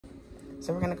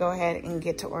So we're gonna go ahead and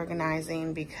get to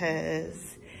organizing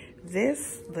because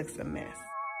this looks a mess.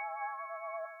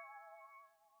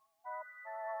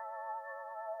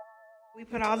 We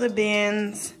put all the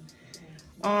bins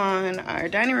on our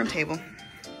dining room table.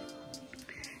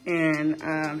 And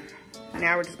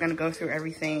now we're just gonna go through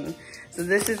everything. So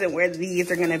this isn't where these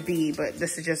are gonna be, but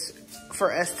this is just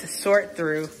for us to sort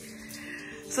through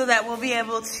so that we'll be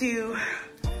able to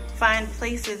find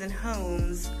places and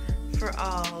homes for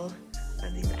all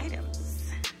of these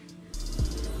items.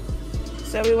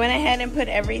 So we went ahead and put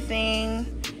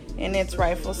everything in its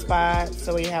rightful spot.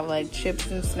 So we have like chips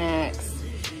and snacks,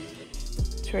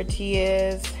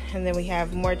 tortillas, and then we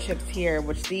have more chips here,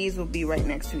 which these will be right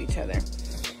next to each other.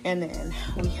 And then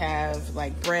we have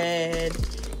like bread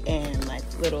and like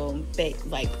little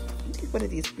what are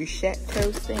these, bruschetta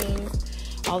toast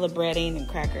things? All the breading and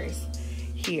crackers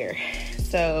here.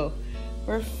 So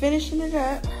we're finishing it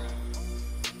up.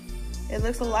 It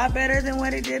looks a lot better than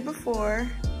what it did before.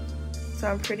 So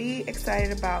I'm pretty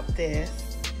excited about this.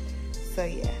 So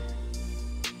yeah.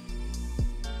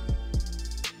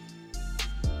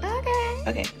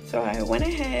 Okay, so I went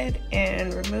ahead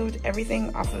and removed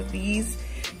everything off of these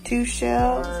two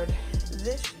shelves.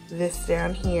 This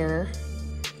down here,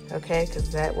 okay, because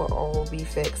that will all be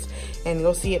fixed. And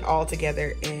you'll see it all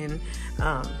together in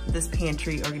this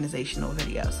pantry organizational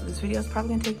video. So this video is probably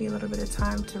gonna take me a little bit of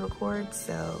time to record,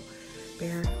 so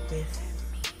bear with me.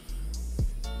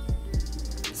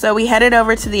 So we headed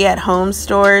over to the at-home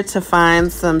store to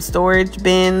find some storage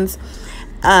bins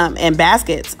and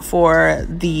baskets for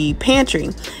the pantry.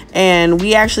 And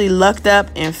we actually looked up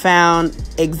and found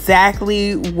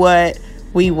exactly what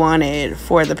we wanted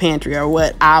for the pantry, or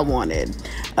what I wanted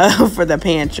for the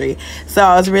pantry. So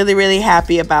I was really, really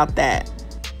happy about that.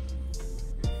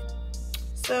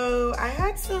 So I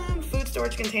had some food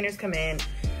storage containers come in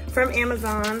from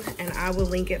Amazon, and I will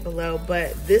link it below,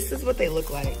 but this is what they look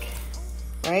like,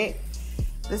 right?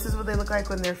 This is what they look like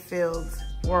when they're filled,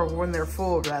 or when they're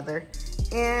full rather.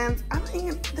 And I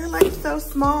mean, they're like so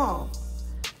small,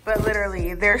 but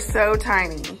literally they're so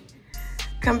tiny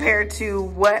compared to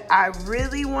what I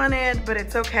really wanted, but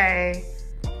it's okay.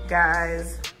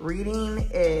 Guys, reading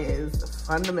is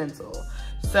fundamental.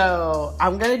 So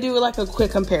I'm gonna do like a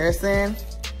quick comparison.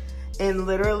 And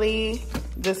literally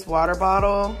this water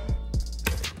bottle,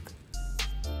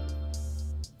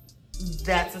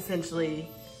 that's essentially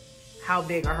how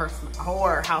big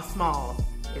or how small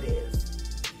it is.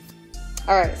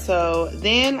 All right, so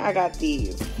then I got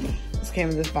these. This came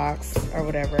in this box or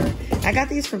whatever. I got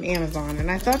these from Amazon,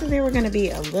 and I thought that they were gonna be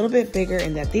a little bit bigger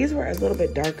and that these were a little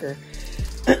bit darker.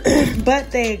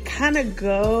 But they kind of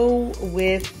go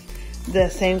with the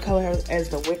same color as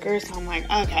the wicker, so I'm like,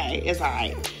 okay, it's all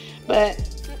right. But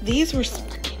these were,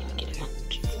 I can't even get it out.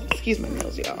 Excuse my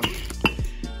nails, y'all.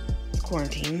 It's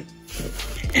quarantine.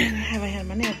 And I haven't had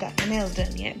my nails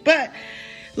done yet. But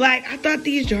like, I thought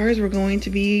these jars were going to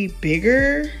be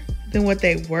bigger than what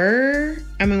they were.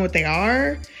 I mean, what they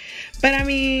are. But I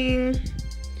mean,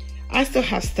 I still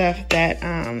have stuff that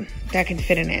that can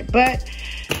fit in it. But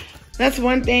that's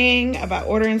one thing about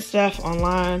ordering stuff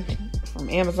online from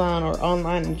Amazon or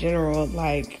online in general.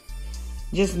 Like,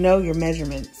 just know your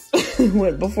measurements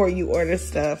before you order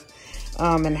stuff,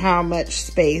 and how much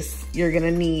space you're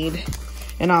gonna need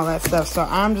and all that stuff. So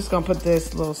I'm just gonna put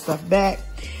this little stuff back,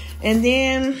 and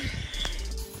then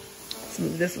let's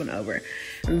move this one over.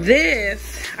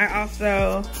 This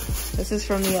is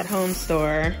from the at-home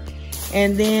store,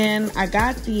 and then I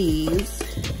got these,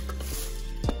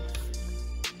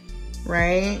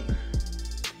 right?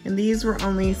 And these were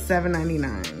only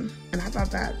 $7.99. And I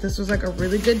thought that this was like a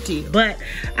really good deal. But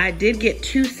I did get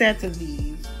 2 sets of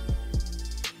these.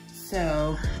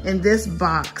 So, and this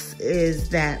box is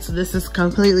that. So this is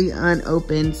completely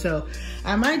unopened. So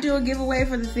I might do a giveaway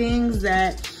for the things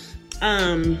that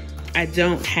I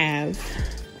don't have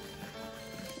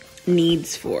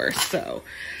needs for. So,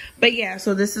 but yeah,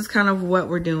 so this is kind of what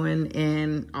we're doing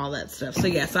and all that stuff. So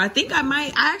yeah, so I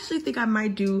actually think I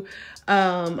might do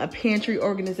a pantry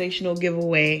organizational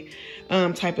giveaway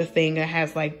type of thing that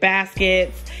has like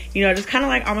baskets, you know, just kind of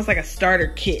like almost like a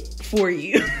starter kit for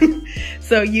you.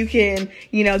 So you can,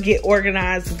 you know, get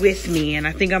organized with me. And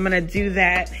I think I'm gonna do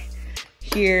that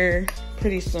here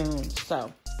pretty soon.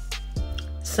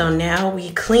 So now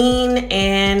we clean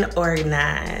and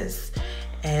organize,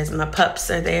 as my pups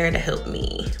are there to help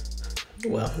me.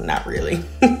 Well, not really.